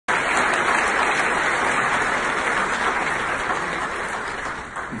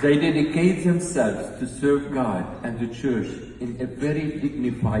They dedicate themselves to serve God and the church in a very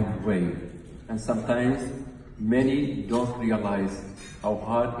dignified way. And sometimes many don't realize how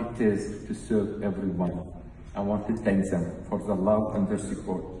hard it is to serve everyone. I want to thank them for the love and their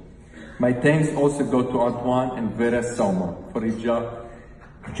support. My thanks also go to Antoine and Vera Soma for a job,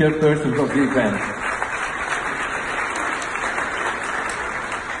 chairpersons of the event,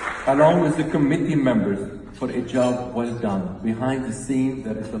 along with the committee members for a job well done. Behind the scenes,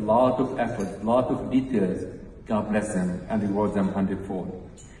 there is a lot of effort, a lot of details. God bless them and reward them hundredfold.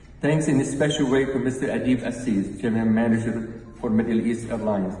 Thanks in a special way to Mr. Adib Assis, General Manager for Middle East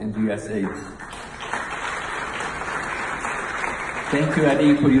Airlines in the USA. Thank you,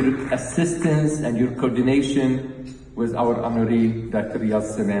 Adib, for your assistance and your coordination with our honoree, Dr.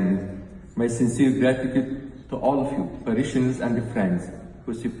 Elias Zaidan. My sincere gratitude to all of you, parishioners and friends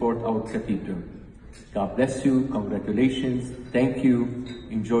who support our cathedral. God bless you, congratulations, thank you,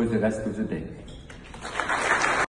 enjoy the rest of the day.